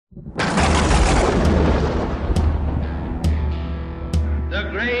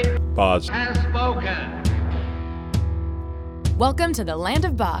Boz has spoken. Welcome to the Land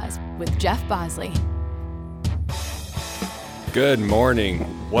of Boz with Jeff Bosley. Good morning.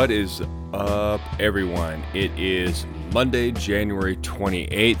 What is up, everyone? It is Monday, January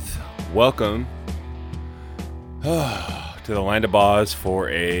 28th. Welcome to the Land of Boz for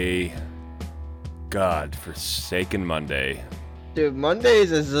a God-forsaken Monday. Dude,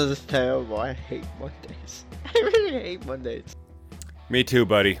 Mondays is just terrible. I hate Mondays. I really hate Mondays. Me too,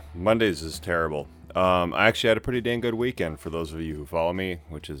 buddy. Mondays is terrible. I actually had a pretty dang good weekend for those of you who follow me,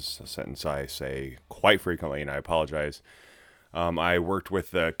 which is a sentence I say quite frequently, and I apologize. I worked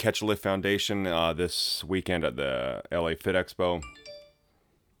with the Catch a Lift Foundation this weekend at the LA Fit Expo.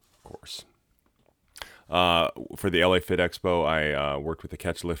 Of course. For the LA Fit Expo, I worked with the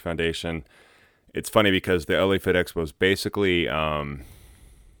Catch a Lift Foundation. It's funny because the LA Fit Expo is basically,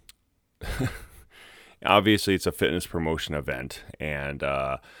 obviously it's a fitness promotion event. And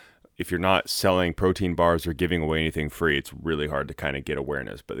if you're not selling protein bars or giving away anything free, it's really hard to kind of get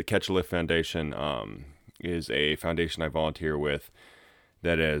awareness. But the Catch a Lift Foundation is a foundation I volunteer with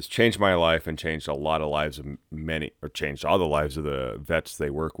that has changed my life and changed a lot of lives of changed all the lives of the vets they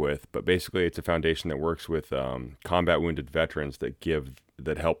work with. But basically, it's a foundation that works with combat wounded veterans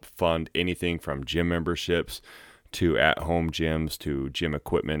that help fund anything from gym memberships to at-home gyms to gym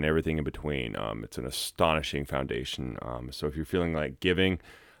equipment and everything in between. It's an astonishing foundation. So if you're feeling like giving,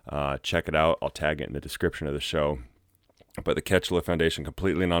 check it out. I'll tag it in the description of the show. But the Catch a Lift Foundation,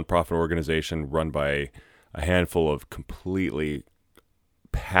 completely nonprofit organization run by a handful of completely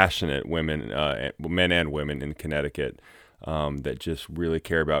passionate women, men and women in Connecticut, that just really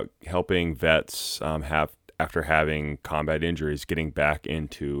care about helping vets after having combat injuries, getting back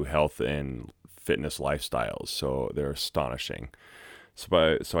into health and fitness lifestyles. So they're astonishing.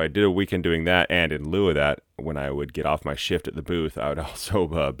 So I did a weekend doing that, and in lieu of that, when I would get off my shift at the booth, I would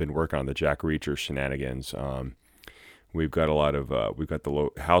also been working on the Jack Reacher shenanigans. We've got a lot of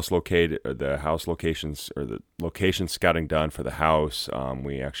the house locations or the location scouting done for the house.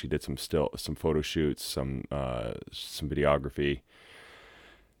 We actually did some photo shoots, some videography.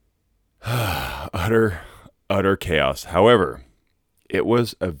 utter chaos. However, it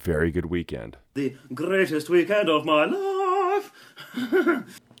was a very good weekend. The greatest weekend of my life.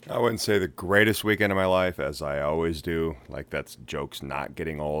 I wouldn't say the greatest weekend of my life, as I always do. Like, that's jokes not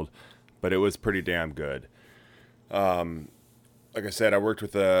getting old, but it was pretty damn good. Like I said, I worked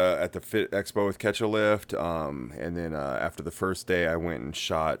with at the Fit Expo with Catch a Lift, and then after the first day, I went and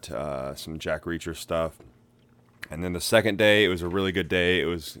shot some Jack Reacher stuff. And then the second day, it was a really good day. It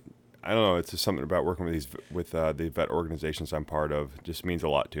was, I don't know, it's just something about working with the vet organizations I'm part of. It just means a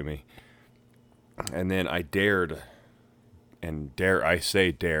lot to me. And then I dared,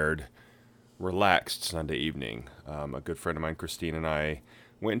 relaxed Sunday evening. A good friend of mine, Christine, and I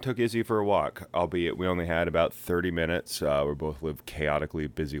went and took Izzy for a walk, albeit we only had about 30 minutes. We both live chaotically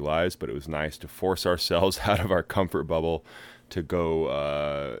busy lives, but it was nice to force ourselves out of our comfort bubble to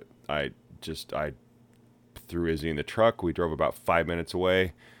go. I threw Izzy in the truck. We drove about 5 minutes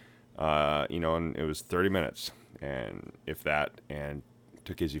away, and it was 30 minutes, and if that, and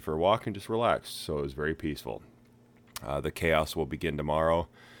took Izzy for a walk and just relaxed. So it was very peaceful. The chaos will begin tomorrow.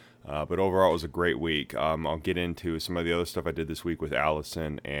 But overall, it was a great week. I'll get into some of the other stuff I did this week with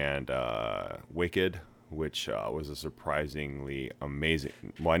Allison and Wicked, which was a surprisingly amazing.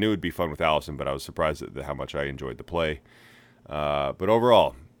 Well, I knew it would be fun with Allison, but I was surprised at how much I enjoyed the play. But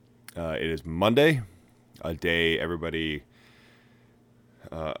overall, it is Monday, a day everybody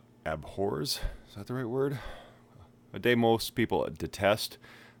abhors. Is that the right word? A day most people detest.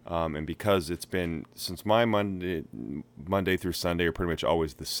 And because it's been, since my Monday through Sunday are pretty much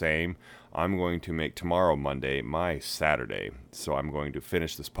always the same, I'm going to make tomorrow, Monday, my Saturday. So I'm going to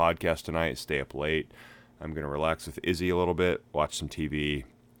finish this podcast tonight, stay up late. I'm going to relax with Izzy a little bit, watch some TV,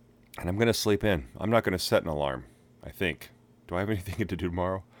 and I'm going to sleep in. I'm not going to set an alarm, I think. Do I have anything to do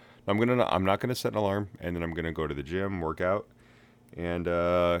tomorrow? I'm not going to set an alarm, and then I'm going to go to the gym, work out, and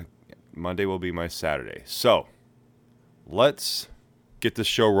Monday will be my Saturday. So let's get this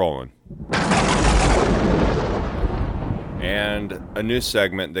show rolling. And a new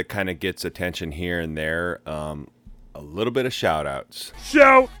segment that kind of gets attention here and there. A little bit of shout outs.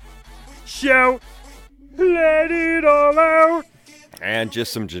 Shout, let it all out. And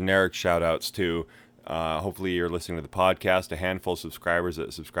just some generic shout outs too. Hopefully you're listening to the podcast. A handful of subscribers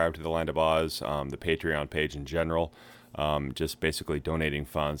that subscribe to the Land of Oz, the Patreon page in general. Just basically donating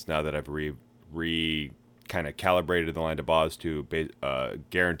funds now that I've kind of calibrated the Land of Oz to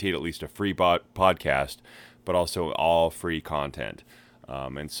guaranteed at least a free podcast, but also all free content.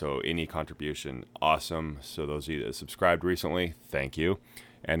 And so any contribution, awesome. So those of you that subscribed recently, thank you.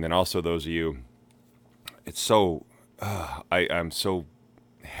 And then also those of you, it's so, I'm so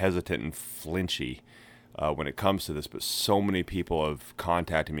hesitant and flinchy when it comes to this, but so many people have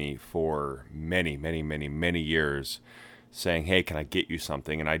contacted me for many, many, many, many years saying, hey, can I get you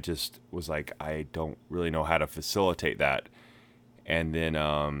something? And I just was like, I don't really know how to facilitate that. And then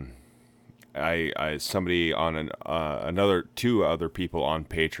I somebody on two other people on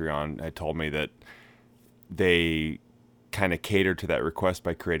Patreon had told me that they kind of catered to that request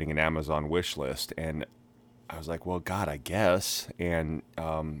by creating an Amazon wish list. And I was like, well, God, I guess. And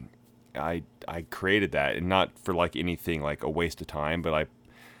I created that, and not for like anything like a waste of time, but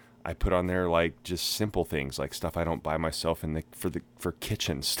I put on there like just simple things, like stuff I don't buy myself for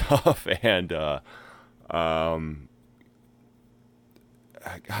kitchen stuff. And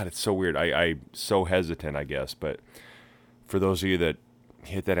God, it's so weird. I'm so hesitant, I guess. But for those of you that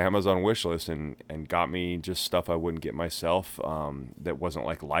hit that Amazon wish list and got me just stuff I wouldn't get myself, that wasn't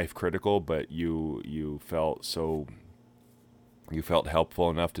like life critical, but you felt helpful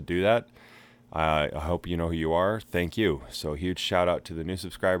enough to do that. I hope you know who you are. Thank you. So huge shout out to the new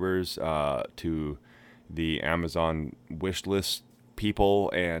subscribers, to the Amazon wish list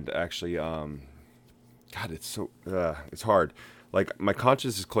people, and actually, God, it's hard. Like, my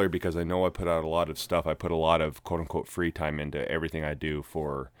conscience is clear because I know I put out a lot of stuff. I put a lot of quote unquote free time into everything I do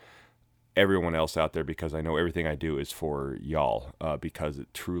for everyone else out there, because I know everything I do is for y'all, because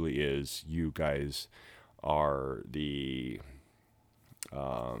it truly is. You guys are the,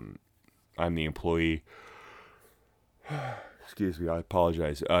 I'm the employee. Excuse me, I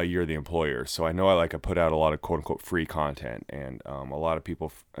apologize. You're the employer. So I know I put out a lot of quote unquote free content, and a lot of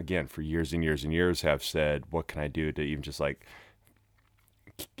people, again, for years and years and years have said, what can I do to even just like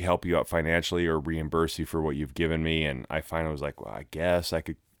help you out financially or reimburse you for what you've given me? And I finally was like, well, I guess I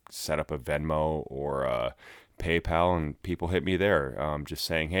could set up a Venmo or a PayPal, and people hit me there, just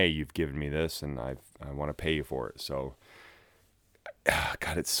saying, hey, you've given me this and I want to pay you for it. So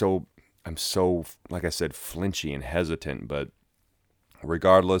God, I'm so, like I said, flinchy and hesitant, but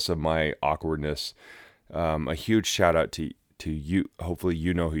regardless of my awkwardness, a huge shout out to you. Hopefully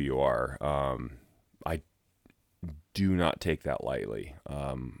you know who you are. I do not take that lightly.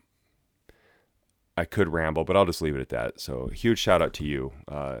 I could ramble, but I'll just leave it at that. So huge shout out to you.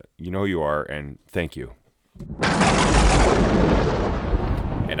 You know who you are, and thank you.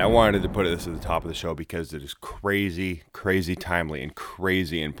 And I wanted to put this at the top of the show because it is crazy, crazy timely and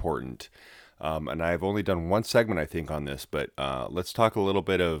crazy important. And I've only done one segment, I think, on this, but let's talk a little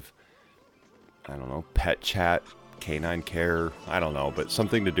bit of, I don't know, pet chat, canine care, I don't know, but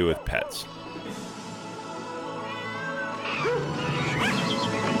something to do with pets.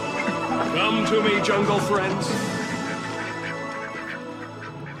 Come to me, jungle friends.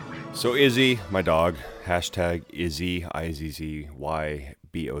 So Izzy, my dog, hashtag Izzy, IZZYBOZ,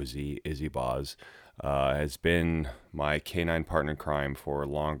 Izzy Boz, has been my canine partner in crime for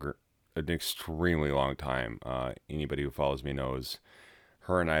an extremely long time. Anybody who follows me knows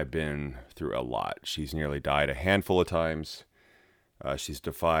her and I have been through a lot. She's nearly died a handful of times. She's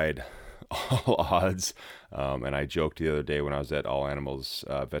defied all odds. And I joked the other day when I was at All Animals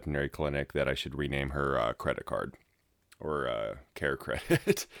Veterinary Clinic that I should rename her credit card or care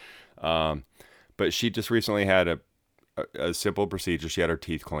credit. But she just recently had a simple procedure. She had her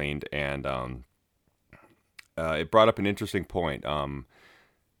teeth cleaned, and it brought up an interesting point.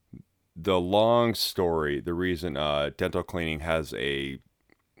 The long story, the reason dental cleaning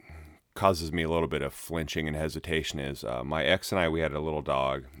causes me a little bit of flinching and hesitation is my ex and I, we had a little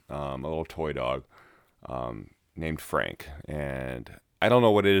dog, a little toy dog named Frank. And I don't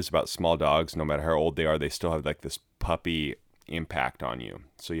know what it is about small dogs. No matter how old they are, they still have like this puppy impact on you.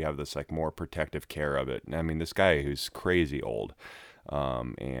 So you have this like more protective care of it. And I mean, this guy who's crazy old,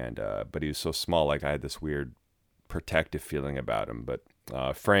 but he was so small, like I had this weird protective feeling about him. But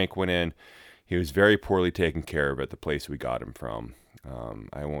Frank went in. He was very poorly taken care of at the place we got him from.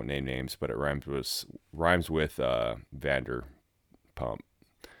 I won't name names, but it rhymes with Vanderpump.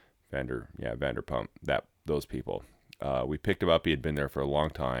 Vanderpump. Those people. We picked him up. He had been there for a long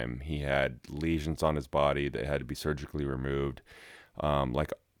time. He had lesions on his body that had to be surgically removed.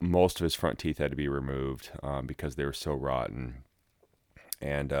 Like most of his front teeth had to be removed because they were so rotten.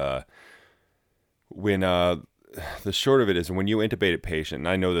 And when the short of it is, when you intubate a patient, and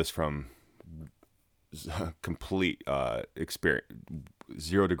I know this from complete experience,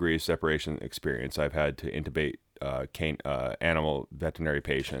 0 degrees separation experience. I've had to intubate animal veterinary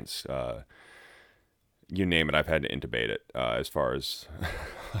patients. You name it, I've had to intubate it as far as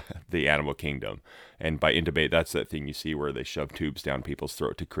the animal kingdom. And by intubate, that's that thing you see where they shove tubes down people's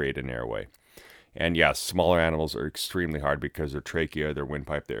throat to create an airway. And yes, smaller animals are extremely hard because their trachea, their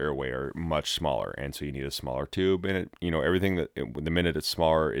windpipe, their airway are much smaller, and so you need a smaller tube. And everything the minute it's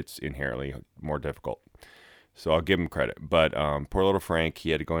smaller, it's inherently more difficult. So I'll give him credit. But poor little Frank,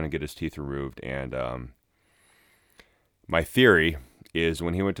 he had to go in and get his teeth removed. And my theory is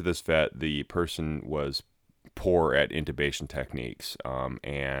when he went to this vet, the person was poor at intubation techniques.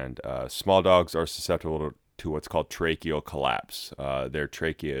 And small dogs are susceptible to what's called tracheal collapse. Their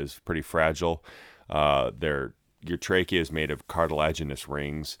trachea is pretty fragile. Your trachea is made of cartilaginous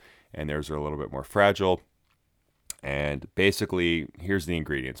rings, and theirs are a little bit more fragile. And basically, here's the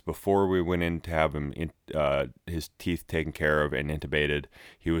ingredients. Before we went in to have him his teeth taken care of and intubated,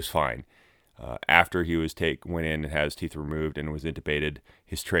 he was fine. After he went in and had his teeth removed and was intubated,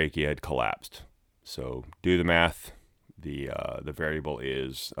 his trachea had collapsed. So do the math. The variable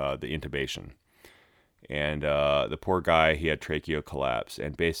is the intubation. And the poor guy, he had tracheal collapse.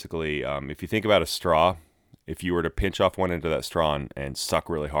 And basically, if you think about a straw, if you were to pinch off one end of that straw and suck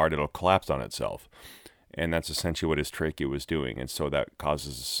really hard, it'll collapse on itself. And that's essentially what his trachea was doing. And so that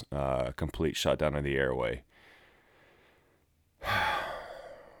causes complete shutdown of the airway.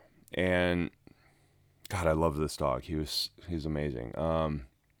 And God, I love this dog. He's amazing. Poor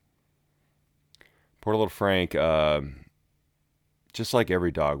little Frank, just like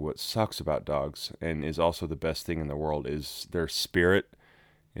every dog, what sucks about dogs and is also the best thing in the world is their spirit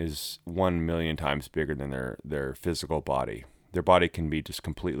is 1,000,000 times bigger than their physical body. Their body can be just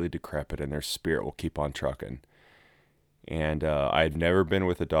completely decrepit and their spirit will keep on trucking. And I've never been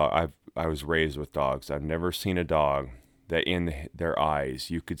with a dog. I was raised with dogs. I've never seen a dog that in their eyes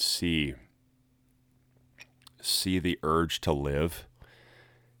you could see the urge to live,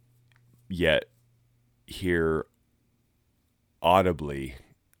 yet hear audibly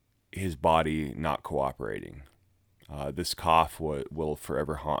his body not cooperating. This cough will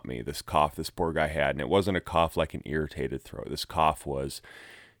forever haunt me. This cough this poor guy had, and it wasn't a cough like an irritated throat. This cough was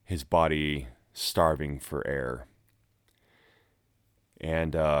his body starving for air.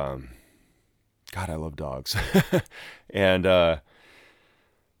 And God, I love dogs. And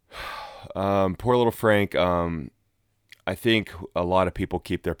poor little Frank. I think a lot of people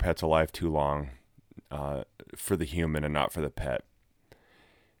keep their pets alive too long for the human and not for the pet.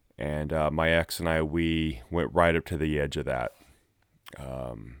 And my ex and I, we went right up to the edge of that,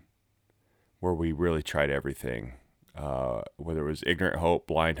 where we really tried everything, whether it was ignorant hope,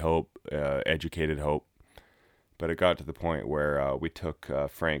 blind hope, educated hope. But it got to the point where we took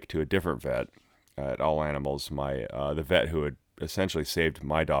Frank to a different vet at All Animals. The vet who had essentially saved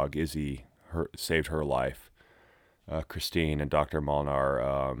my dog, Izzy, saved her life. Christine and Dr. Molnar,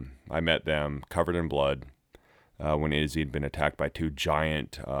 I met them covered in blood. When Izzy had been attacked by two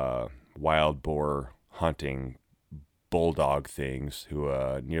giant wild boar hunting bulldog things who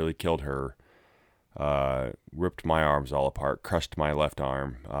nearly killed her, ripped my arms all apart, crushed my left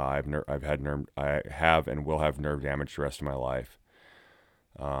arm. I have and will have nerve damage the rest of my life.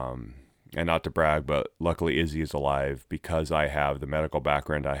 And not to brag, but luckily Izzy is alive because I have the medical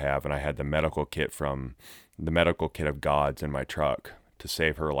background I have, and I had the medical kit of gods in my truck to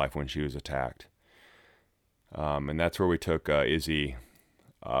save her life when she was attacked. And that's where we took Izzy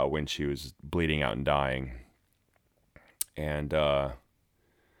when she was bleeding out and dying. And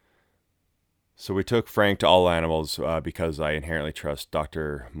so we took Frank to All Animals because I inherently trust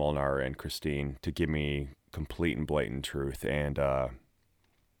Dr. Molnar and Christine to give me complete and blatant truth. And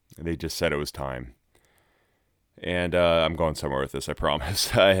they just said it was time. And I'm going somewhere with this, I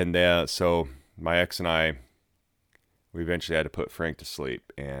promise. And so my ex and I, we eventually had to put Frank to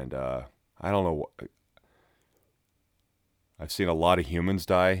sleep. And I don't know what... I've seen a lot of humans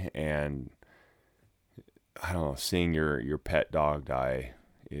die, and I don't know, seeing your pet dog die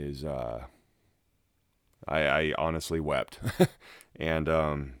is, I honestly wept. And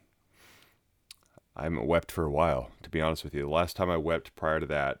I haven't wept for a while, to be honest with you. The last time I wept prior to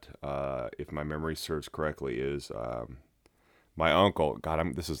that, if my memory serves correctly, is my uncle.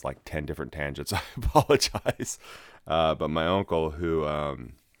 God, this is like 10 different tangents. I apologize. But my uncle who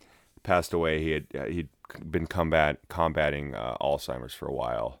passed away, he'd been combating Alzheimer's for a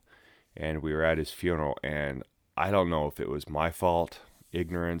while, and we were at his funeral, and I don't know if it was my fault,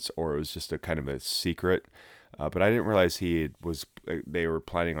 ignorance, or it was just a kind of a secret, but I didn't realize they were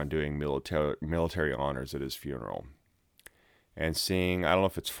planning on doing military honors at his funeral, and seeing, I don't know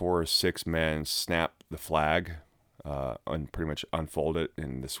if it's 4 or 6 men snap the flag and pretty much unfold it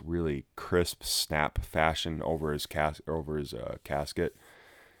in this really crisp snap fashion over his casket.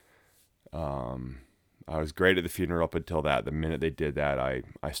 I was great at the funeral up until that. The minute they did that,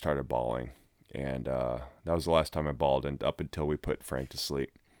 I started bawling. And that was the last time I bawled, and up until we put Frank to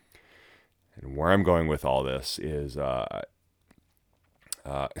sleep. And where I'm going with all this is,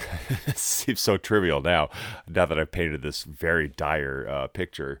 it seems so trivial now that I've painted this very dire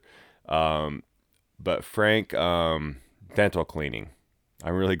picture. But Frank, dental cleaning.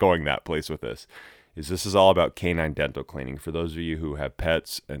 I'm really going that place with this. This is all about canine dental cleaning. For those of you who have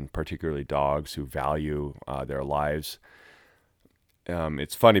pets, and particularly dogs, who value their lives.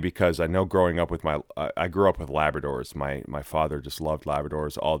 It's funny because I know growing up with I grew up with Labradors. My father just loved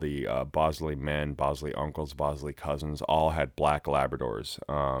Labradors. All the Bosley men, Bosley uncles, Bosley cousins, all had black Labradors.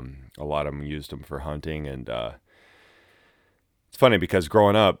 A lot of them used them for hunting, and it's funny because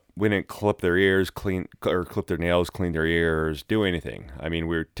growing up, we didn't clip their ears, clip their nails, clean their ears, do anything. I mean,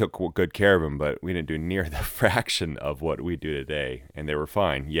 we took good care of them, but we didn't do near the fraction of what we do today, and they were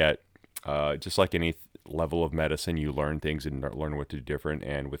fine. Yet, just like any level of medicine, you learn things and learn what to do different.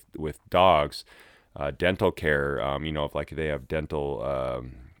 And with dogs, dental care, if like they have dental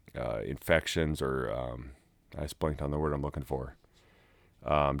infections, or I just blanked on the word I'm looking for,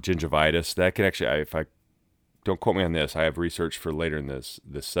 gingivitis, that can actually, if I don't quote me on this, I have research for later in this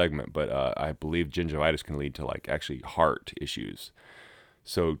segment, but I believe gingivitis can lead to like actually heart issues.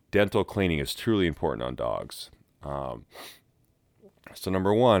 So dental cleaning is truly important on dogs. So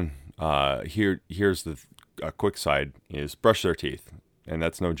number one, here's a quick side, is brush their teeth. And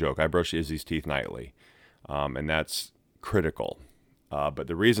that's no joke. I brush Izzy's teeth nightly. And that's critical. But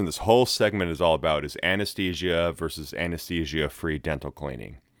the reason this whole segment is all about is anesthesia versus anesthesia-free dental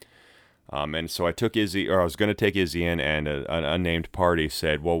cleaning. And so I was going to take Izzy in, and an unnamed party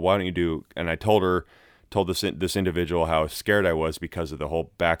said, well, why don't you do, and I told this individual how scared I was because of the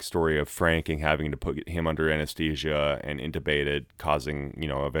whole backstory of Frank and having to put him under anesthesia and intubated, causing,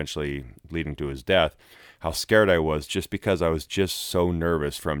 eventually leading to his death, how scared I was just because I was just so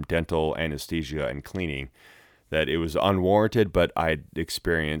nervous from dental anesthesia and cleaning that it was unwarranted, but I'd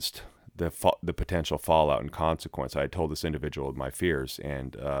experienced the potential fallout and consequence. I told this individual my fears,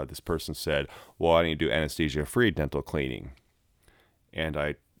 and this person said, well, I need to do anesthesia-free dental cleaning. And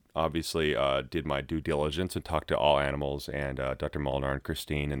I obviously did my due diligence and talked to all animals and Dr. Molinar and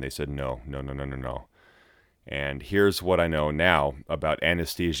Christine, and they said no. And here's what I know now about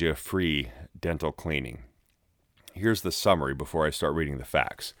anesthesia-free dental cleaning. Here's the summary before I start reading the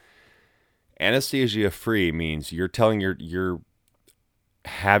facts. Anesthesia-free means you're telling you're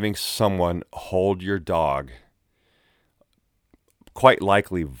having someone hold your dog, quite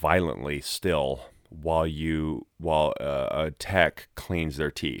likely violently still, while a tech cleans their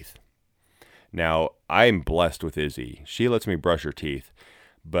teeth. Now, I'm blessed with Izzy. She lets me brush her teeth,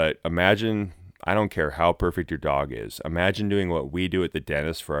 but imagine, I don't care how perfect your dog is, imagine doing what we do at the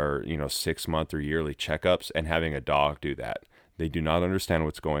dentist for our 6-month or yearly checkups and having a dog do that. They do not understand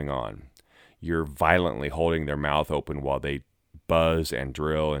what's going on. You're violently holding their mouth open while they buzz and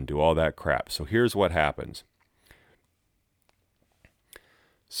drill and do all that crap. So here's what happens.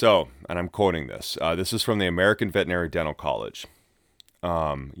 So, and I'm quoting this. This is from the American Veterinary Dental College.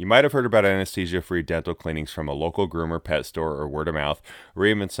 You might have heard about anesthesia-free dental cleanings from a local groomer, pet store, or word of mouth, or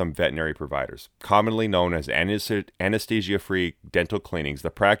even some veterinary providers. Commonly known as anesthesia-free dental cleanings,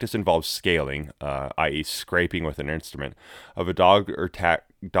 the practice involves scaling, i.e. scraping with an instrument, of a dog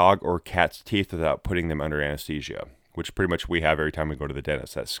or cat's teeth without putting them under anesthesia, which pretty much we have every time we go to the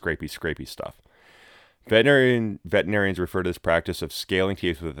dentist, that scrapey stuff. Veterinarians refer to this practice of scaling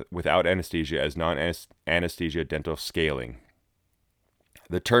teeth without anesthesia as non-anesthesia dental scaling.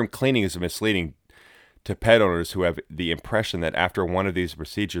 The term cleaning is misleading to pet owners who have the impression that after one of these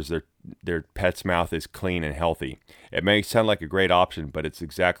procedures, their pet's mouth is clean and healthy. It may sound like a great option, but it's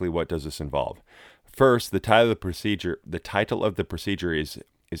exactly what does this involve. First, the title of the procedure is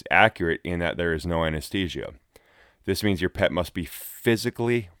accurate in that there is no anesthesia. This means your pet must be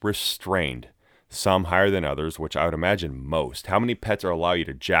physically restrained, some higher than others, which I would imagine most. How many pets allow you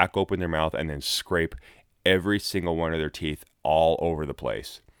to jack open their mouth and then scrape every single one of their teeth all over the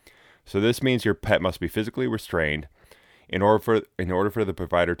place? So this means your pet must be physically restrained in order for the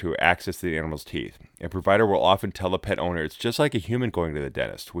provider to access the animal's teeth. A provider will often tell the pet owner it's just like a human going to the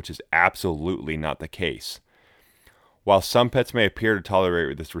dentist, which is absolutely not the case. While some pets may appear to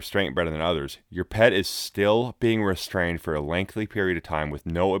tolerate this restraint better than others, your pet is still being restrained for a lengthy period of time with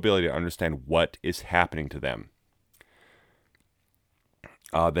no ability to understand what is happening to them.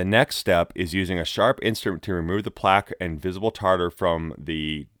 The next step is using a sharp instrument to remove the plaque and visible tartar from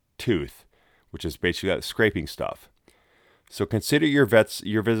the tooth, which is basically that scraping stuff. So consider your visits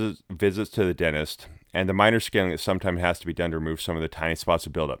to the dentist and the minor scaling that sometimes has to be done to remove some of the tiny spots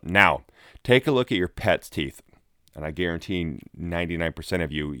of buildup. Now, take a look at your pet's teeth. And I guarantee 99%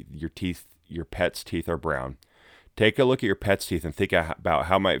 of your pet's teeth are brown. Take a look at your pet's teeth and think about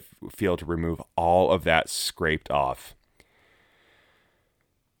how it might feel to remove all of that scraped off.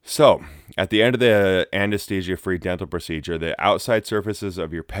 So, at the end of the anesthesia-free dental procedure, the outside surfaces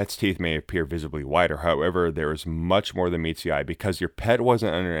of your pet's teeth may appear visibly whiter. However, there is much more than meets the eye. Because your pet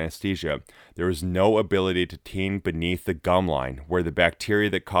wasn't under anesthesia, there is no ability to tear beneath the gum line, where the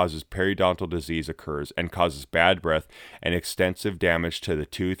bacteria that causes periodontal disease occurs and causes bad breath and extensive damage to the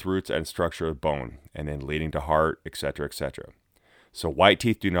tooth roots and structure of bone, and then leading to heart, etc., etc. So white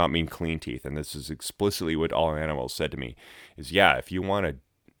teeth do not mean clean teeth, and this is explicitly what All Animals said to me, is if you want to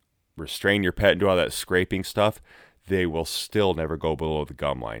restrain your pet and do all that scraping stuff, they will still never go below the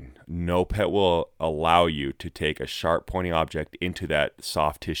gum line. No pet will allow you to take a sharp pointing object into that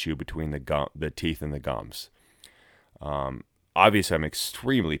soft tissue between the teeth and the gums. Obviously, I'm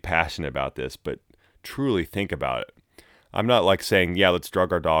extremely passionate about this, but truly think about it. I'm not like saying, let's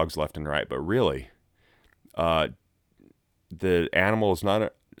drug our dogs left and right, but really, the animal is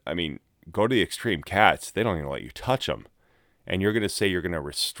not, go to the extreme. Cats, they don't even let you touch them. And you're going to say you're going to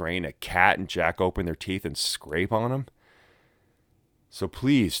restrain a cat and jack open their teeth and scrape on them? So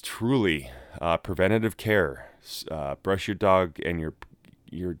please, truly, preventative care. Brush your dog and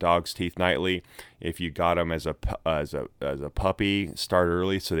your dog's teeth nightly. If you got them as a puppy, start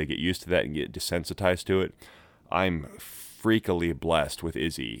early so they get used to that and get desensitized to it. I'm freakily blessed with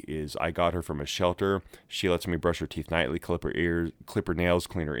Izzy. I got her from a shelter. She lets me brush her teeth nightly, clip her nails,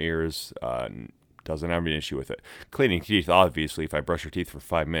 clean her ears. Doesn't have an issue with it. Cleaning teeth, obviously, if I brush her teeth for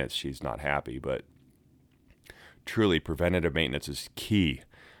 5 minutes, she's not happy. But truly, preventative maintenance is key.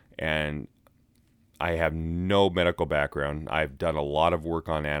 And I have no medical background. I've done a lot of work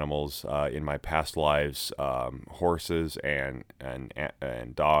on animals in my past lives, horses and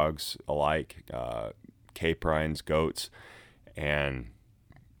dogs alike, caprines, goats. And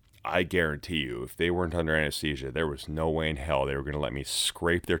I guarantee you, if they weren't under anesthesia, there was no way in hell they were going to let me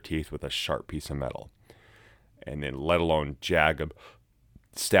scrape their teeth with a sharp piece of metal. And then let alone jag them,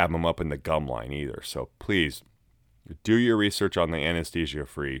 stab them up in the gum line either. So please, do your research on the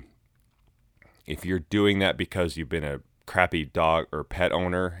anesthesia-free. If you're doing that because you've been a crappy dog or pet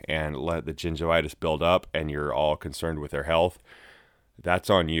owner and let the gingivitis build up and you're all concerned with their health, that's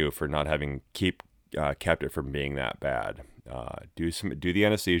on you for not having kept it from being that bad. Do the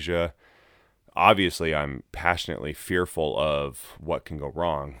anesthesia. Obviously, I'm passionately fearful of what can go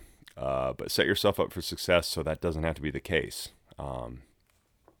wrong, but set yourself up for success so that doesn't have to be the case. I'm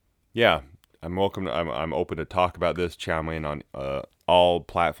open to talk about this, chow mein on all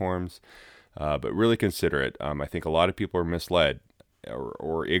platforms, but really consider it. I think a lot of people are misled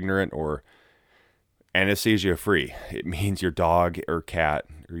or ignorant or anesthesia free. It means your dog or cat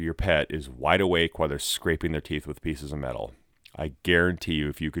or your pet is wide awake while they're scraping their teeth with pieces of metal. I guarantee you,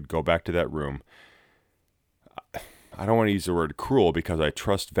 if you could go back to that room, I don't want to use the word cruel because I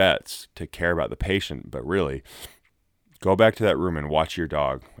trust vets to care about the patient, but really, go back to that room and watch your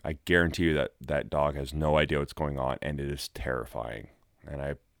dog. I guarantee you that dog has no idea what's going on, and it is terrifying. And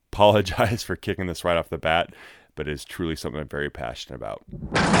I apologize for kicking this right off the bat, but it is truly something I'm very passionate about.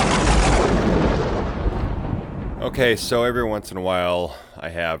 Okay, so every once in a while, I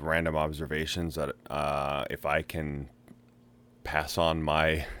have random observations that if I can pass on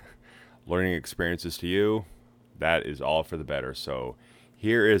my learning experiences to you, that is all for the better. So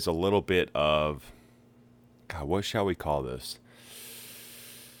here is a little bit of, what shall we call this?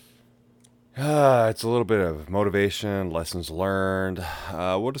 It's a little bit of motivation, lessons learned.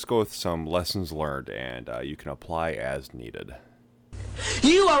 We'll just go with some lessons learned, and you can apply as needed.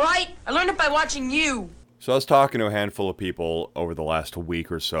 You all right? I learned it by watching you. So I was talking to a handful of people over the last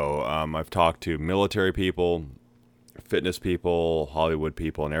week or so. I've talked to military people, fitness people, Hollywood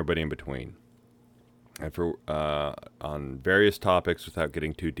people, and everybody in between. And for on various topics, without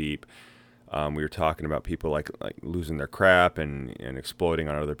getting too deep, we were talking about people like losing their crap and exploding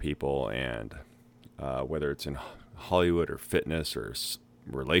on other people, and whether it's in Hollywood or fitness or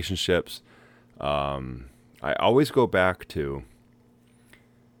relationships. I always go back to,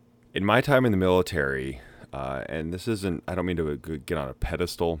 in my time in the military, and this isn't, I don't mean to get on a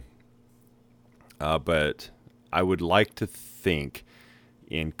pedestal, but I would like to think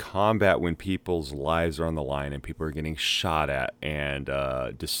in combat, when people's lives are on the line and people are getting shot at, and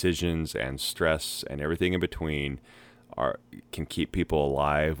decisions and stress and everything in between can keep people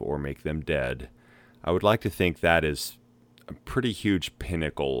alive or make them dead, I would like to think that is a pretty huge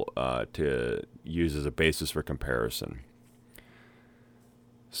pinnacle to use as a basis for comparison.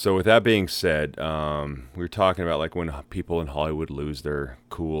 So with that being said, we were talking about like when people in Hollywood lose their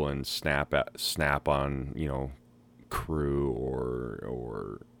cool and snap on, crew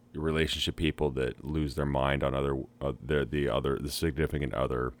or relationship people that lose their mind on the significant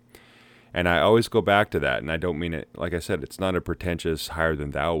other. And I always go back to that, and I don't mean it, like I said, it's not a pretentious higher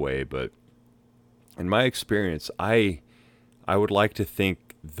than thou way, but in my experience, I would like to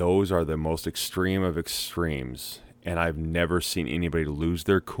think those are the most extreme of extremes, and I've never seen anybody lose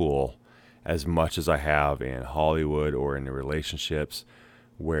their cool as much as I have in Hollywood or in the relationships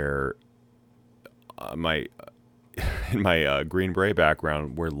where in my Green Beret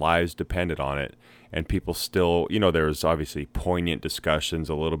background, where lives depended on it, and people still, there was obviously poignant discussions,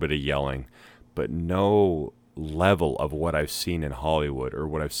 a little bit of yelling, but no level of what I've seen in Hollywood or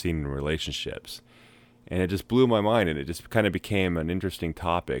what I've seen in relationships. And it just blew my mind, and it just kind of became an interesting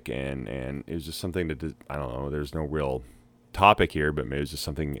topic, and it was just something that, I don't know, there's no real topic here, but maybe it was just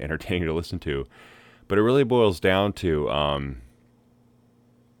something entertaining to listen to. But it really boils down to a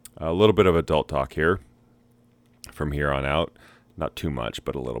little bit of adult talk here from here on out. Not too much,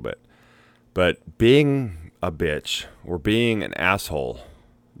 but a little bit. But being a bitch or being an asshole,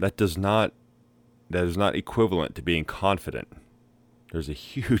 that is not equivalent to being confident. There's a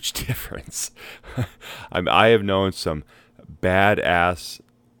huge difference. I have known some badass,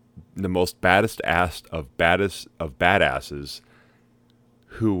 the most baddest ass of badasses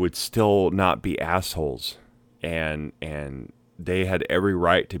who would still not be assholes, and they had every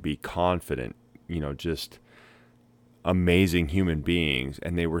right to be confident, just amazing human beings,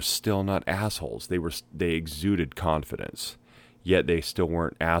 and they were still not assholes. They exuded confidence, yet they still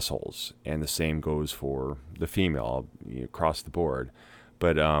weren't assholes. And the same goes for the female, across the board.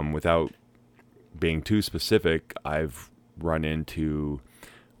 But without being too specific, I've run into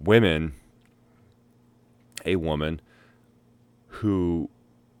a woman who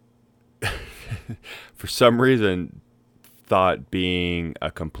for some reason thought being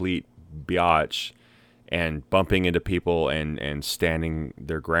a complete biatch and bumping into people and standing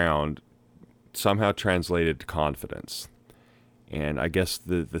their ground somehow translated to confidence. And I guess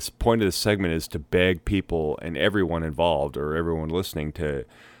the point of this segment is to beg people and everyone involved or everyone listening to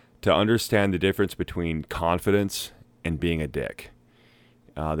understand the difference between confidence and being a dick.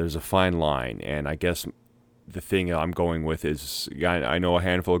 There's a fine line, and I guess the thing I'm going with is I know a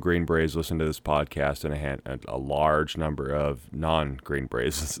handful of Green Berets listen to this podcast, and a large number of non-Green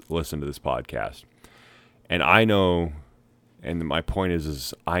Berets listen to this podcast. And I know, and my point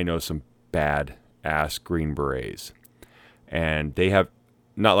is I know some bad-ass Green Berets. And they have,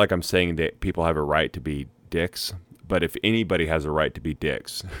 not like I'm saying that people have a right to be dicks, but if anybody has a right to be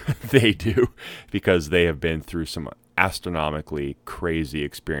dicks, they do, because they have been through some astronomically crazy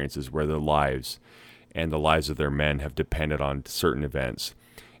experiences where their lives and the lives of their men have depended on certain events.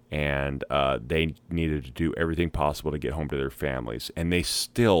 And they needed to do everything possible to get home to their families. And they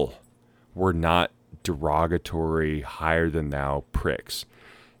still were not derogatory, higher than thou pricks.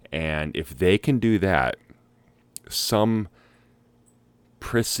 And if they can do that, some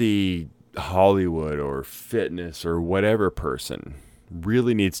prissy Hollywood or fitness or whatever person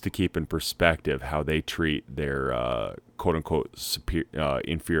really needs to keep in perspective how they treat their quote-unquote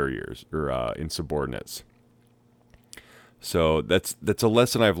inferiors or insubordinates. So that's a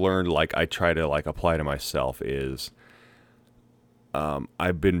lesson I've learned, like I try to apply to myself, is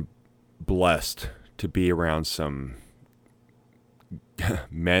I've been blessed to be around some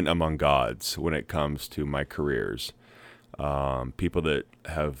men among gods when it comes to my careers. People that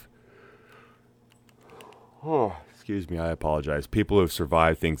have, excuse me, I apologize. People who have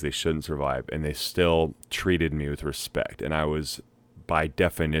survived things they shouldn't survive, and they still treated me with respect. And I was, by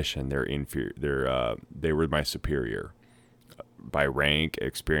definition, their inferior. They were my superior by rank,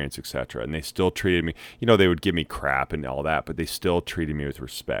 experience, etc. And they still treated me. They would give me crap and all that, but they still treated me with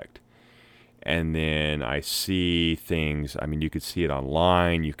respect. And then I see things. I mean, you could see it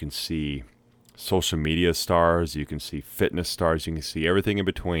online. You can see social media stars, you can see fitness stars, you can see everything in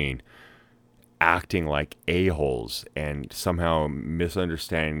between acting like a-holes and somehow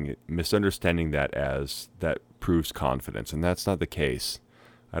misunderstanding that as that proves confidence. And that's not the case.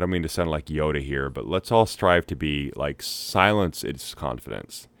 I don't mean to sound like Yoda here, but let's all strive to be like, silence is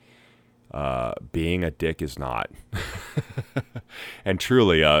confidence. Being a dick is not. And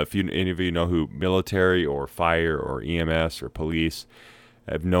truly, if any of you know who military or fire or EMS or police,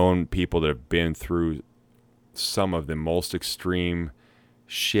 I've known people that have been through some of the most extreme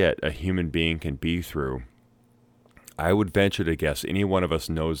shit a human being can be through. I would venture to guess any one of us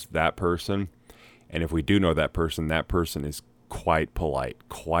knows that person. And if we do know that person is quite polite,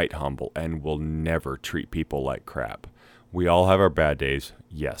 quite humble, and will never treat people like crap. We all have our bad days,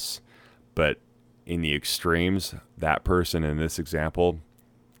 yes. But in the extremes, that person in this example,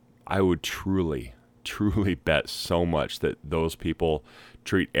 I would truly bet so much that those people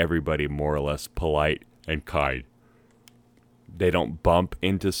treat everybody more or less polite and kind. They don't bump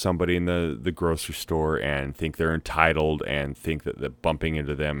into somebody in the grocery store and think they're entitled and think that the bumping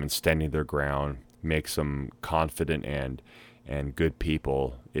into them and standing their ground makes them confident and good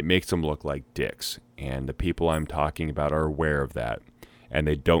people. It makes them look like dicks. And the people I'm talking about are aware of that, and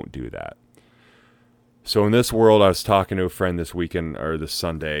they don't do that. So in this world, I was talking to a friend this weekend or this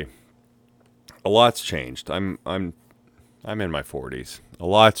Sunday. A lot's changed. I'm in my 40s. A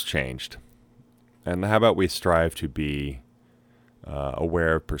lot's changed. And how about we strive to be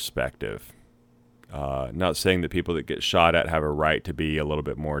aware of perspective? Not saying that people that get shot at have a right to be a little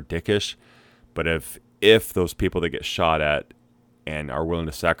bit more dickish, but if those people that get shot at and are willing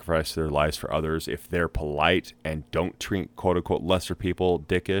to sacrifice their lives for others, if they're polite and don't treat quote-unquote lesser people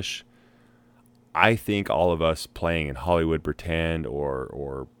dickish, I think all of us playing in Hollywood pretend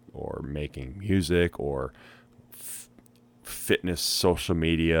or making music or fitness social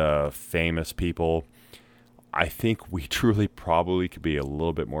media famous people, I think we truly probably could be a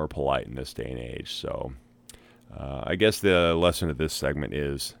little bit more polite in this day and age. So I guess the lesson of this segment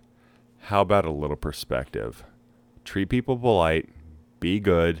is, how about a little perspective? Treat people polite, be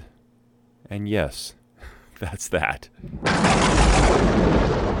good, and yes, that's that.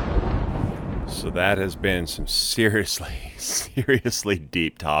 So that has been some seriously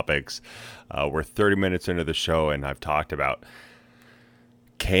deep topics. We're 30 minutes into the show, and I've talked about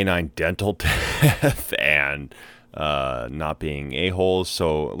canine dental death and not being a-holes.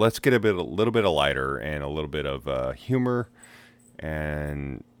 So let's get a little bit of lighter and a little bit of humor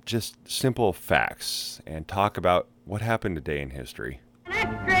and just simple facts and talk about what happened today in history.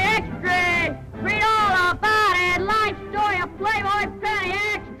 Extra, extra! Read all about it! Life story of Playboy Penny!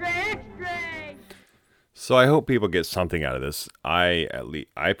 Extra, extra! So I hope people get something out of this. I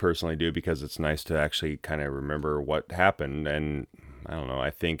personally do, because it's nice to actually kind of remember what happened. And I don't know, I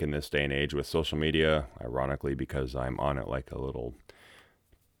think in this day and age with social media, ironically because I'm on it like a little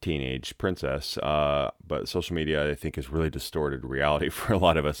teenage princess, but social media I think has really distorted reality for a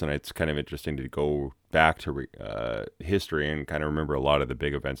lot of us, and it's kind of interesting to go back to history and kind of remember a lot of the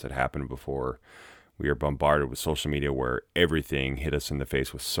big events that happened before we are bombarded with social media, where everything hit us in the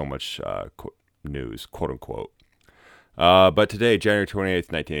face with so much news, quote unquote. But today, January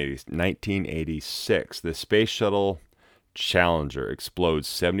 28th, 1986, the Space Shuttle Challenger explodes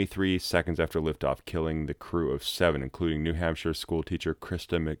 73 seconds after liftoff, killing the crew of 7, including New Hampshire school teacher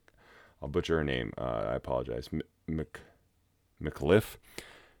Krista I'll butcher her name, I apologize, McLiff.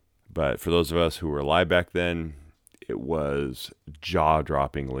 But for those of us who were alive back then, it was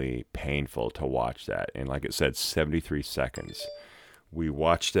jaw-droppingly painful to watch that. And like it said, 73 seconds. We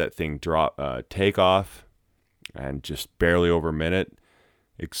watched that thing take off, and just barely over a minute,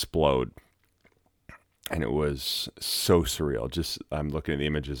 explode. And it was so surreal. I'm looking at the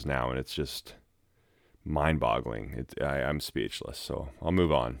images now, and it's just mind-boggling. I'm speechless, so I'll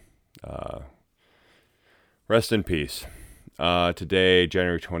move on. Rest in peace. Today,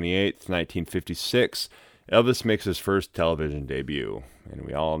 January 28th, 1956, Elvis makes his first television debut, and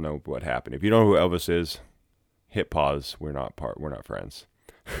we all know what happened. If you don't know who Elvis is, hit pause. We're not friends.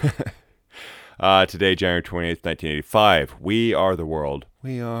 Today, January 28th, 1985, We Are the World.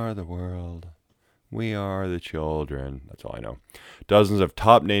 We are the world. We are the children. That's all I know. Dozens of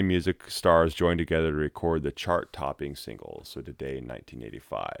top-name music stars joined together to record the chart-topping singles. So today, in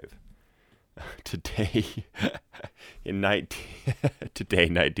 1985. Today,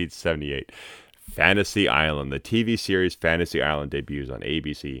 1978, Fantasy Island. The TV series Fantasy Island debuts on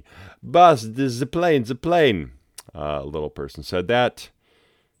ABC. Boss, this is the plane. A little person said that.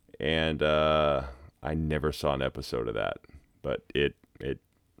 And I never saw an episode of that. But it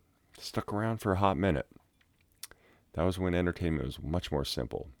stuck around for a hot minute. That was when entertainment was much more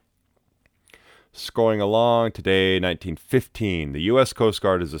simple. Scrolling along, today, 1915, the U.S. Coast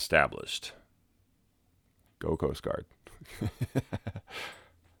Guard is established. Go Coast Guard.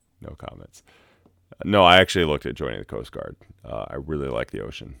 No comments. No, I actually looked at joining the Coast Guard. I really like the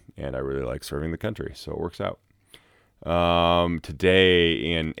ocean, and I really like serving the country, so it works out.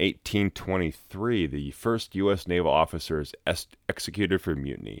 Today, in 1823, the first U.S. naval officer is executed for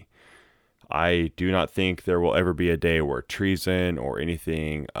mutiny. I do not think there will ever be a day where treason or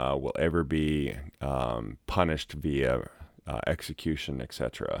anything will ever be punished via execution,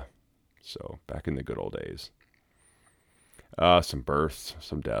 etc. So, back in the good old days. Some births,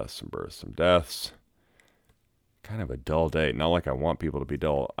 some deaths, some births, some deaths. Kind of a dull day. Not like I want people to be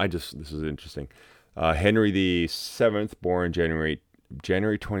dull. This is interesting. Henry VII, born January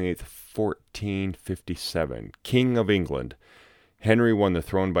 28th, 1457, King of England. Henry won the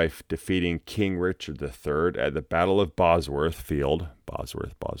throne by defeating King Richard III at the Battle of Bosworth Field.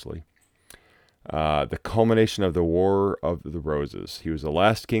 Bosley. The culmination of the War of the Roses. He was the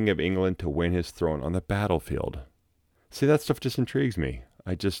last king of England to win his throne on the battlefield. See, that stuff just intrigues me.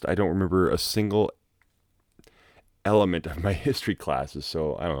 I don't remember a single element of my history classes,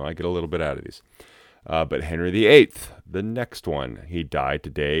 so I don't know, I get a little bit out of these. But Henry VIII, the next one, he died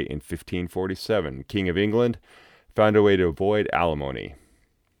today in 1547. King of England, found a way to avoid alimony.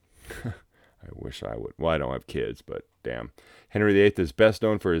 I wish I would. Well, I don't have kids, but damn. Henry VIII is best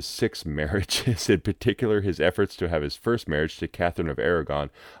known for his 6 marriages, in particular his efforts to have his first marriage to Catherine of Aragon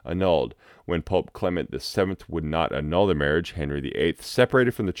annulled. When Pope Clement VII would not annul the marriage, Henry VIII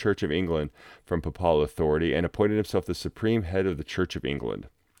separated from the Church of England from papal authority and appointed himself the supreme head of the Church of England.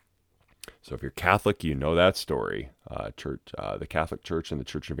 So if you're Catholic, you know that story. The Catholic Church and the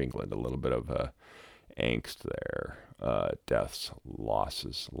Church of England, a little bit of angst there. Deaths,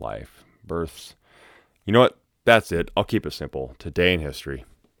 losses, life, births. You know what? That's it. I'll keep it simple. Today in history.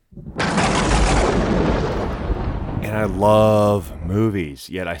 And I love movies,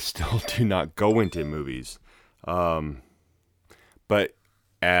 yet I still do not go into movies. But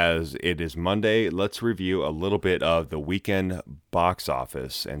as it is Monday, let's review a little bit of the weekend box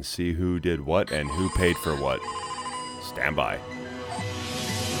office and see who did what and who paid for what. Stand by.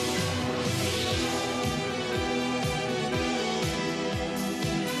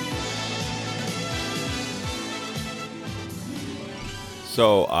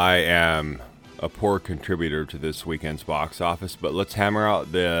 So I am a poor contributor to this weekend's box office, but let's hammer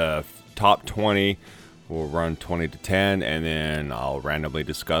out the top 20. We'll run 20 to 10, and then I'll randomly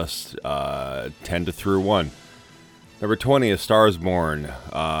discuss 10 to through 1. Number 20 is Stars Born,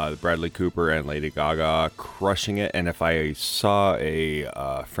 Bradley Cooper and Lady Gaga crushing it. And if I saw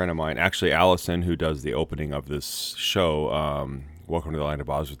a friend of mine, actually Allison, who does the opening of this show, Welcome to the Land of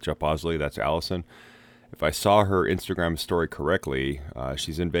Oz with Jeff Bosley, that's Allison. If I saw her Instagram story correctly,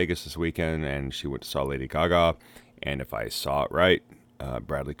 she's in Vegas this weekend, and she went to saw Lady Gaga. And if I saw it right,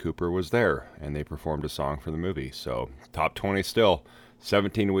 Bradley Cooper was there, and they performed a song for the movie. So, top 20 still,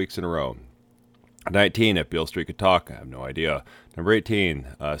 17 weeks in a row. 19, If Beale Street Could Talk, I have no idea. Number 18,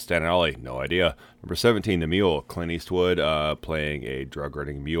 Stan and Ollie, no idea. Number 17, The Mule, Clint Eastwood playing a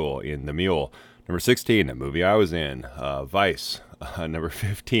drug-running mule in The Mule. Number 16, a movie I was in, Vice. Number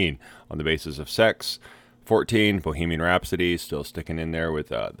 15, On the Basis of Sex. 14, Bohemian Rhapsody, still sticking in there with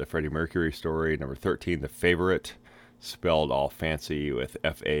the Freddie Mercury story. Number 13, The Favorite, spelled all fancy with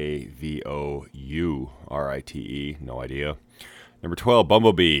Favourite, no idea. Number 12,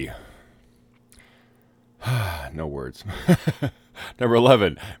 Bumblebee. No words. Number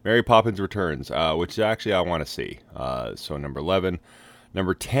 11, Mary Poppins Returns, which actually I want to see. So number 11.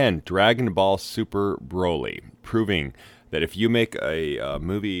 Number 10, Dragon Ball Super Broly, proving that if you make a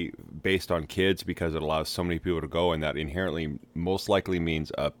movie based on kids, because it allows so many people to go, and that inherently most likely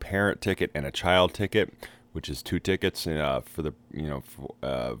means a parent ticket and a child ticket, which is 2 tickets for the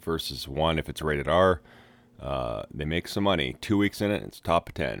versus 1 if it's rated R. They make some money. 2 weeks in it, it's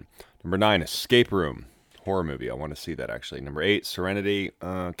top 10. Number 9, Escape Room, horror movie. I want to see that actually. Number 8, Serenity.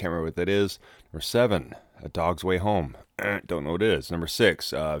 Can't remember what that is. Number 7, A Dog's Way Home. Don't know what it is. Number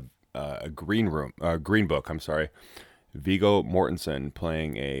 6, Green Book. I'm sorry. Viggo Mortensen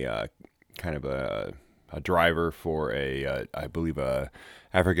playing a kind of a driver for I believe a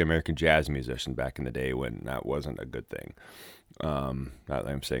African American jazz musician back in the day when that wasn't a good thing. Not that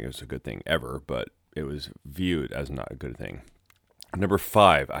I'm saying it was a good thing ever, but it was viewed as not a good thing. Number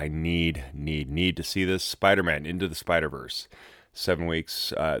 5, I need to see this, Spider-Man Into the Spider-Verse. 7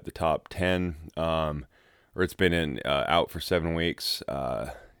 weeks at the top 10, or it's been out for 7 weeks.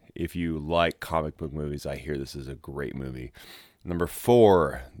 If you like comic book movies, I hear this is a great movie. Number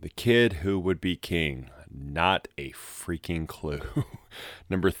 4, The Kid Who Would Be King. Not a freaking clue.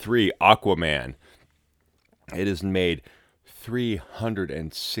 Number 3, Aquaman. It has made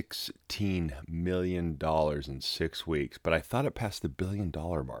 $316 million in 6 weeks, but I thought it passed the $1 billion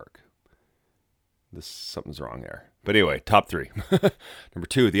mark. Something's wrong there. But anyway, top 3. Number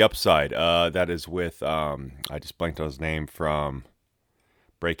 2, The Upside. That is with, I just blanked on his name from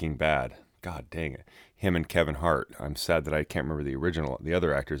Breaking Bad. God dang it. Him and Kevin Hart. I'm sad that I can't remember the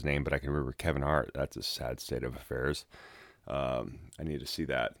other actor's name, but I can remember Kevin Hart. That's a sad state of affairs. I need to see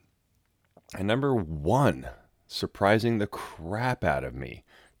that. And number 1, surprising the crap out of me,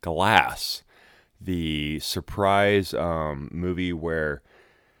 Glass. The surprise movie where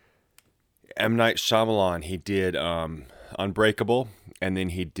M. Night Shyamalan, he did Unbreakable, and then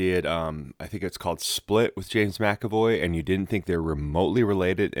he did, I think it's called Split with James McAvoy, and you didn't think they're remotely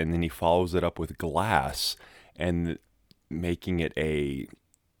related, and then he follows it up with Glass, and making it a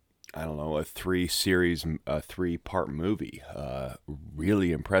 3-part movie.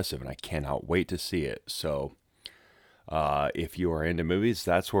 Really impressive, and I cannot wait to see it. So if you are into movies,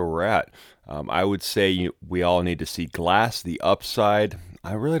 that's where we're at. I would say we all need to see Glass, The Upside.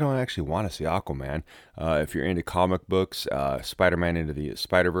 I really don't actually want to see Aquaman. If you're into comic books, Spider-Man Into the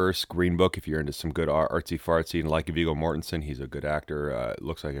Spider-Verse, Green Book, if you're into some good artsy-fartsy, and like Viggo Mortensen, he's a good actor. It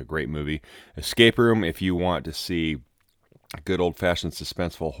looks like a great movie. Escape Room, if you want to see good old-fashioned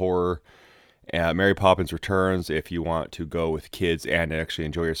suspenseful horror. Mary Poppins Returns, if you want to go with kids and actually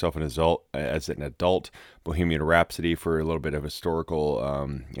enjoy yourself as an adult. Bohemian Rhapsody for a little bit of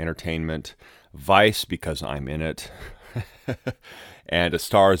historical entertainment. Vice, because I'm in it. And A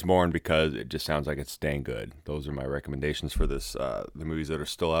Star Is Born, because it just sounds like it's dang good. Those are my recommendations for this. The movies that are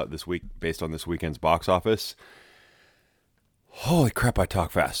still out this week based on this weekend's box office. Holy crap, I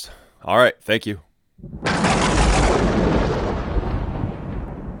talk fast. All right, thank you.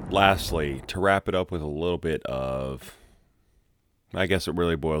 Lastly, to wrap it up with a little bit of, I guess it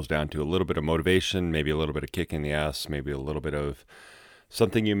really boils down to a little bit of motivation, maybe a little bit of kick in the ass, maybe a little bit of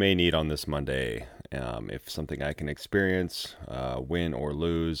something you may need on this Monday. If something I can experience, win or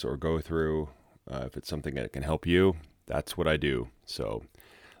lose or go through, if it's something that can help you, that's what I do. So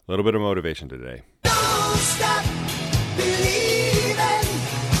a little bit of motivation today. Don't stop believing.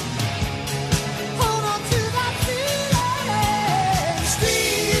 Hold on to that feeling.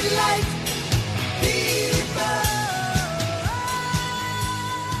 Street light people.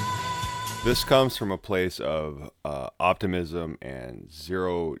 This comes from a place of optimism and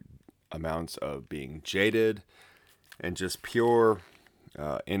zero amounts of being jaded and just pure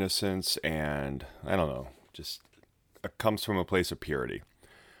innocence, and I don't know, just it comes from a place of purity.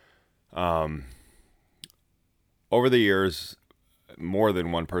 Over the years, more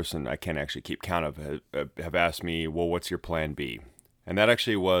than one person I can't actually keep count of have asked me, well, what's your plan B? And that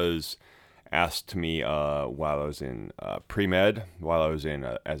actually was asked to me while I was in pre-med, while I was in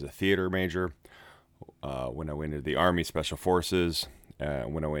as a theater major, when I went into the Army Special Forces,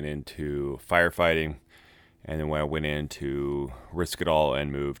 when I went into firefighting, and then when I went in to risk it all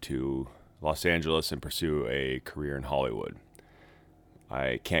and move to Los Angeles and pursue a career in Hollywood.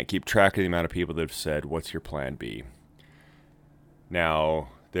 I can't keep track of the amount of people that have said, what's your plan B? Now,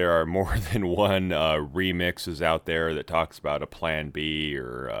 there are more than one remixes out there that talks about a plan B,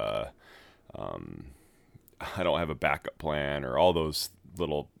 or I don't have a backup plan, or all those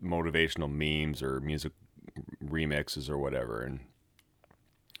little motivational memes or music remixes or whatever. And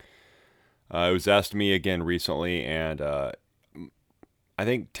it was asked me again recently, and I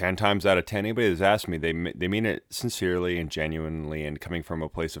think 10 times out of 10, anybody that's asked me, they mean it sincerely and genuinely and coming from a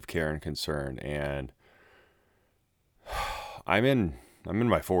place of care and concern. And I'm in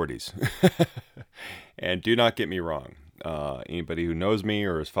my 40s. And do not get me wrong. Anybody who knows me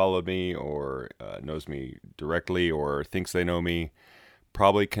or has followed me or knows me directly or thinks they know me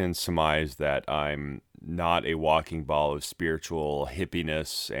probably can surmise that I'm not a walking ball of spiritual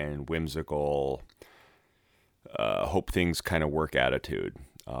hippiness and whimsical hope things kind of work attitude.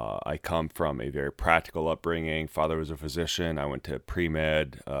 I come from a very practical upbringing. Father was a physician. I went to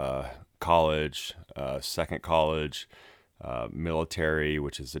pre-med, college, second college, military,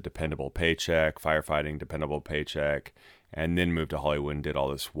 which is a dependable paycheck, firefighting, dependable paycheck, and then moved to Hollywood and did all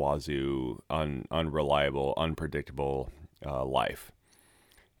this wazoo, unreliable, unpredictable life.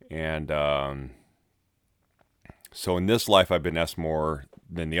 And so in this life, I've been asked more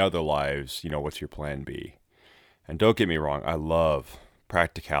than the other lives, what's your plan B? And don't get me wrong, I love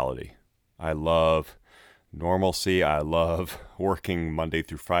practicality. I love normalcy. I love working Monday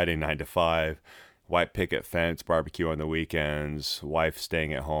through Friday, 9 to 5, white picket fence, barbecue on the weekends, wife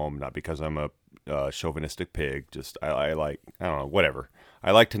staying at home, not because I'm a chauvinistic pig, just I like, I don't know, whatever.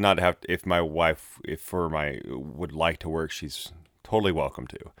 I like to not have, if my wife, would like to work, she's totally welcome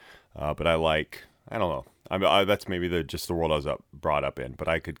to. But I like, I don't know. That's maybe just the world I was brought up in, but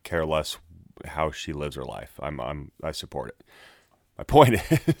I could care less how she lives her life. I support it. My point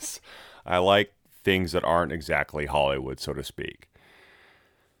is, I like things that aren't exactly Hollywood, so to speak.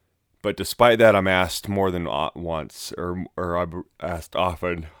 But despite that, I'm asked more than once, or I'm asked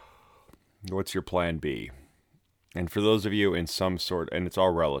often, what's your plan B? And for those of you in some sort, and it's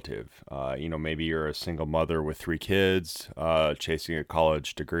all relative, maybe you're a single mother with 3 kids, chasing a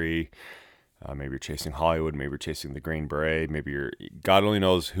college degree. Maybe you're chasing Hollywood. Maybe you're chasing the Green Beret. Maybe God only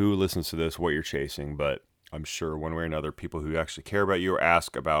knows who listens to this, what you're chasing. But I'm sure one way or another, people who actually care about you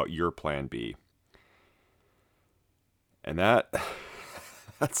ask about your plan B. And that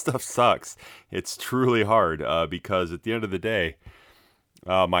stuff sucks. It's truly hard because at the end of the day,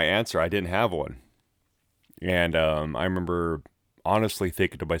 my answer, I didn't have one. And I remember honestly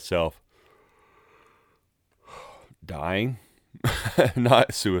thinking to myself, dying?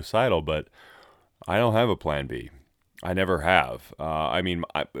 Not suicidal, but I don't have a plan B. I never have.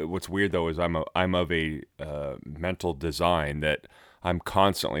 What's weird though is I'm of a mental design that I'm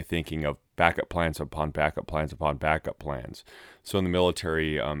constantly thinking of backup plans upon backup plans upon backup plans. So in the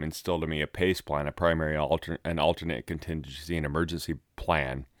military, instilled in me a PACE plan, a primary, an alternate contingency, and emergency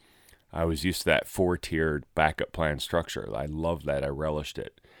plan. I was used to that 4-tiered backup plan structure. I loved that. I relished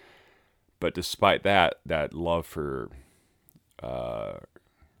it. But despite that love for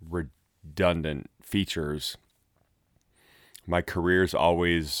redundant features, my careers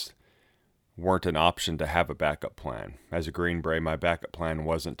always weren't an option to have a backup plan. As a Green Beret, my backup plan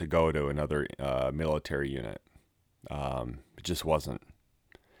wasn't to go to another military unit. It just wasn't.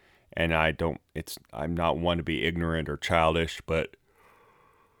 And I'm not one to be ignorant or childish, but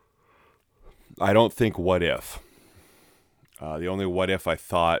I don't think what if. The only what if I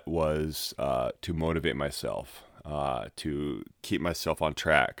thought was to motivate myself, to keep myself on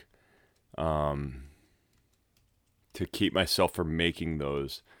track, to keep myself from making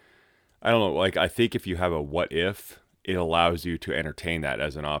those. I don't know, like I think if you have a what if, it allows you to entertain that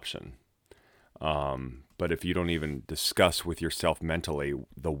as an option. But if you don't even discuss with yourself mentally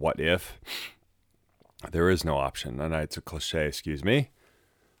the what if, there is no option. And it's a cliche, excuse me.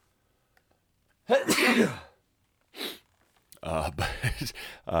 But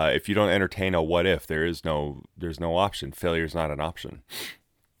if you don't entertain a what if, there's no option. Failure is not an option.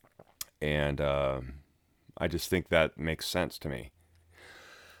 And I just think that makes sense to me.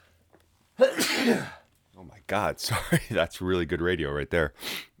 Oh my God, sorry. That's really good radio right there.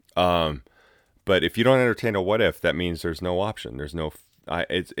 But if you don't entertain a what if, that means there's no option. There's no.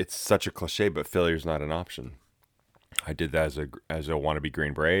 It's such a cliche, but failure is not an option. I did that as a wannabe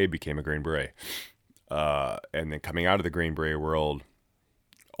Green Beret, became a Green Beret. And then coming out of the Green Beret world,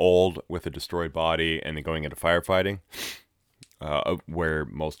 old with a destroyed body, and then going into firefighting, where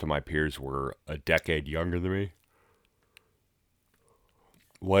most of my peers were a decade younger than me.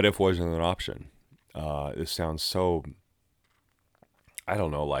 What if wasn't an option? This sounds so, I don't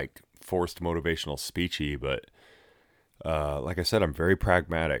know, like forced motivational speechy, but like I said, I'm very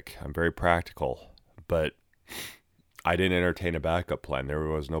pragmatic. I'm very practical, but I didn't entertain a backup plan. There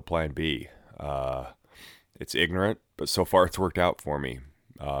was no plan B. It's ignorant, but so far it's worked out for me.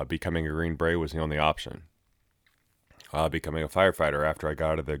 Becoming a Green Beret was the only option. Becoming a firefighter after I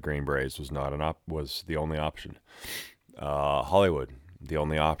got out of the Green Berets was the only option. Hollywood, the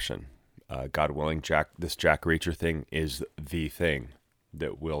only option. God willing, this Jack Reacher thing is the thing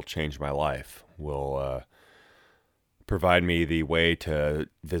that will change my life. Will provide me the way to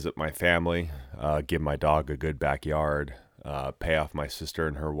visit my family, give my dog a good backyard, pay off my sister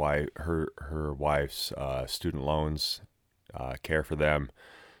and her wife's student loans, care for them,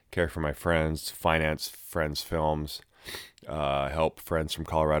 care for my friends, finance friends' films, help friends from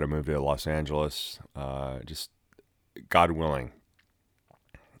Colorado move to Los Angeles, just God willing.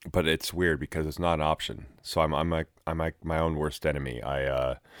 But it's weird because it's not an option. So I'm like my own worst enemy.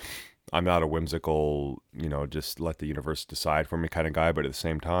 I'm not a whimsical, just let the universe decide for me kind of guy. But at the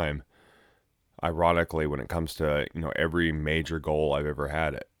same time, ironically, when it comes to, every major goal I've ever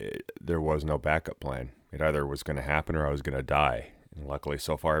had, there was no backup plan. It either was going to happen or I was going to die. And luckily,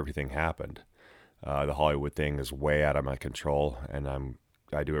 so far, everything happened. The Hollywood thing is way out of my control, and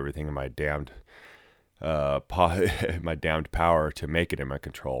I do everything in my damned power to make it in my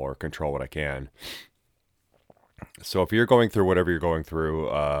control or control what I can. So if you're going through whatever you're going through,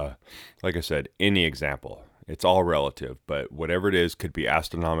 like I said, any example, it's all relative, but whatever it is could be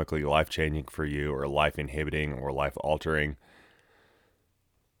astronomically life-changing for you or life-inhibiting or life-altering.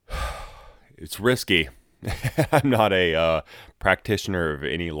 It's risky. I'm not a practitioner of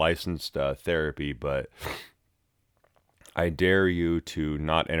any licensed therapy, but I dare you to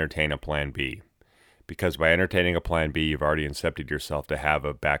not entertain a plan B. Because by entertaining a plan B, you've already incepted yourself to have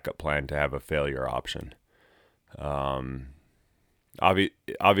a backup plan, to have a failure option.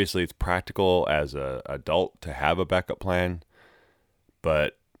 Obviously, it's practical as an adult to have a backup plan,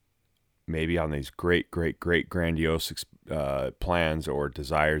 but maybe on these great grandiose plans or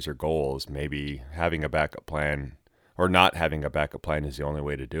desires or goals, maybe having a backup plan or not having a backup plan is the only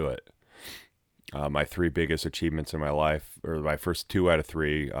way to do it. My 3 biggest achievements in my life, or my first 2 out of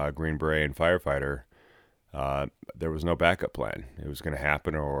 3, Green Beret and firefighter, there was no backup plan. It was going to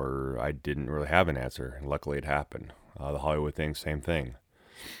happen, or I didn't really have an answer. And luckily it happened. The Hollywood thing, same thing.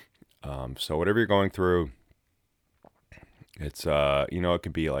 So whatever you're going through, it's, it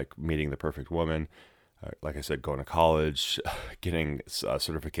could be like meeting the perfect woman. Like I said, going to college, getting a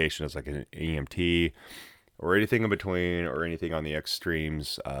certification as like an EMT, or anything in between, or anything on the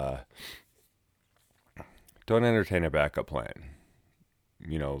extremes, don't entertain a backup plan.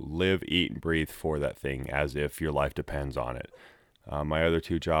 Live, eat, and breathe for that thing as if your life depends on it. My other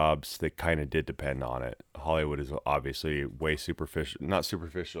two jobs, they kind of did depend on it. Hollywood is obviously way superficial, not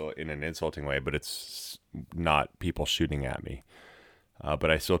superficial in an insulting way, but it's not people shooting at me.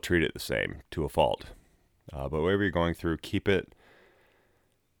 But I still treat it the same to a fault. But whatever you're going through, keep it.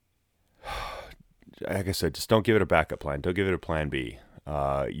 Like I said, just don't give it a backup plan. Don't give it a plan B.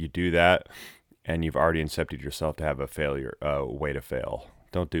 You do that, and you've already incepted yourself to have a way to fail.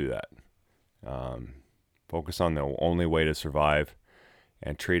 Don't do that. Focus on the only way to survive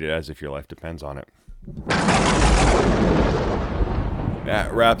and treat it as if your life depends on it.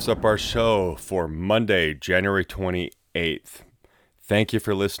 That wraps up our show for Monday, January 28th. Thank you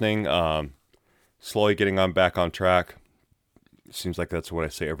for listening. Slowly getting back on track. Seems like that's what I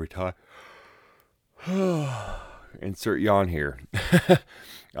say every time. Insert yawn here.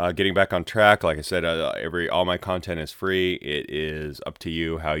 Getting back on track. Like I said, all my content is free. It is up to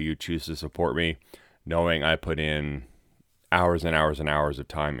you how you choose to support me, knowing I put in hours and hours and hours of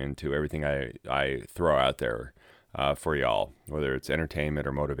time into everything I throw out there for y'all, whether it's entertainment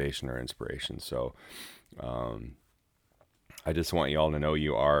or motivation or inspiration. So I just want y'all to know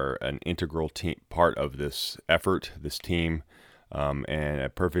you are an integral part of this effort, this team, and a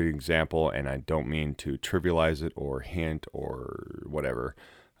perfect example. And I don't mean to trivialize it or hint or whatever.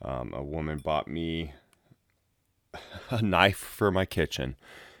 A woman bought me a knife for my kitchen,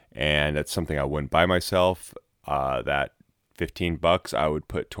 and that's something I wouldn't buy myself. That $15 I would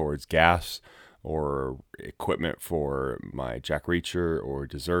put towards gas or equipment for my Jack Reacher or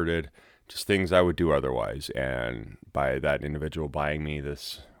Deserted, just things I would do otherwise. And by that individual buying me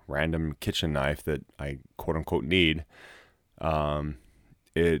this random kitchen knife that I quote unquote need,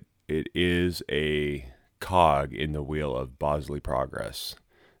 it is a cog in the wheel of Bosley progress,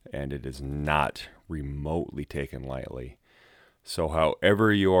 and it is not remotely taken lightly. So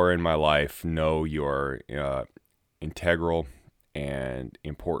however you are in my life, know you're integral and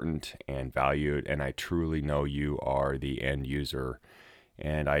important and valued, and I truly know you are the end user.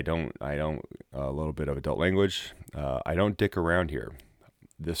 And I don't, a little bit of adult language, I don't dick around here.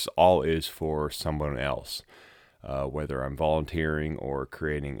 This all is for someone else, whether I'm volunteering or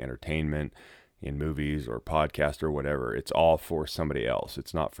creating entertainment in movies or podcast or whatever. It's all for somebody else.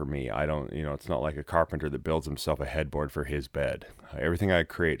 It's not for me. It's not like a carpenter that builds himself a headboard for his bed. Everything I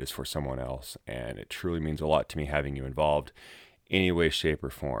create is for someone else, and it truly means a lot to me having you involved any way, shape,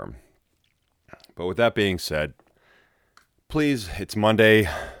 or form. But with that being said, please, it's Monday.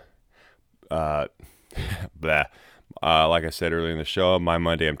 Like I said earlier in the show, my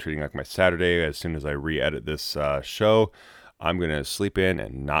Monday I'm treating like my Saturday. As soon as I re-edit this show, I'm going to sleep in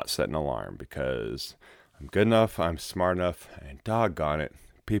and not set an alarm, because I'm good enough, I'm smart enough, and doggone it,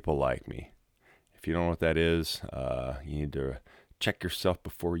 people like me. If you don't know what that is, you need to check yourself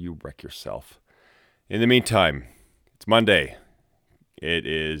before you wreck yourself. In the meantime, it's Monday. It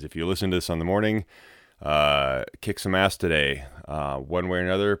is, if you listen to this on the morning, kick some ass today. One way or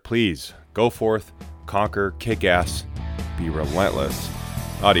another, please go forth, conquer, kick ass, be relentless.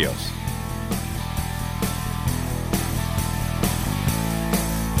 Adios.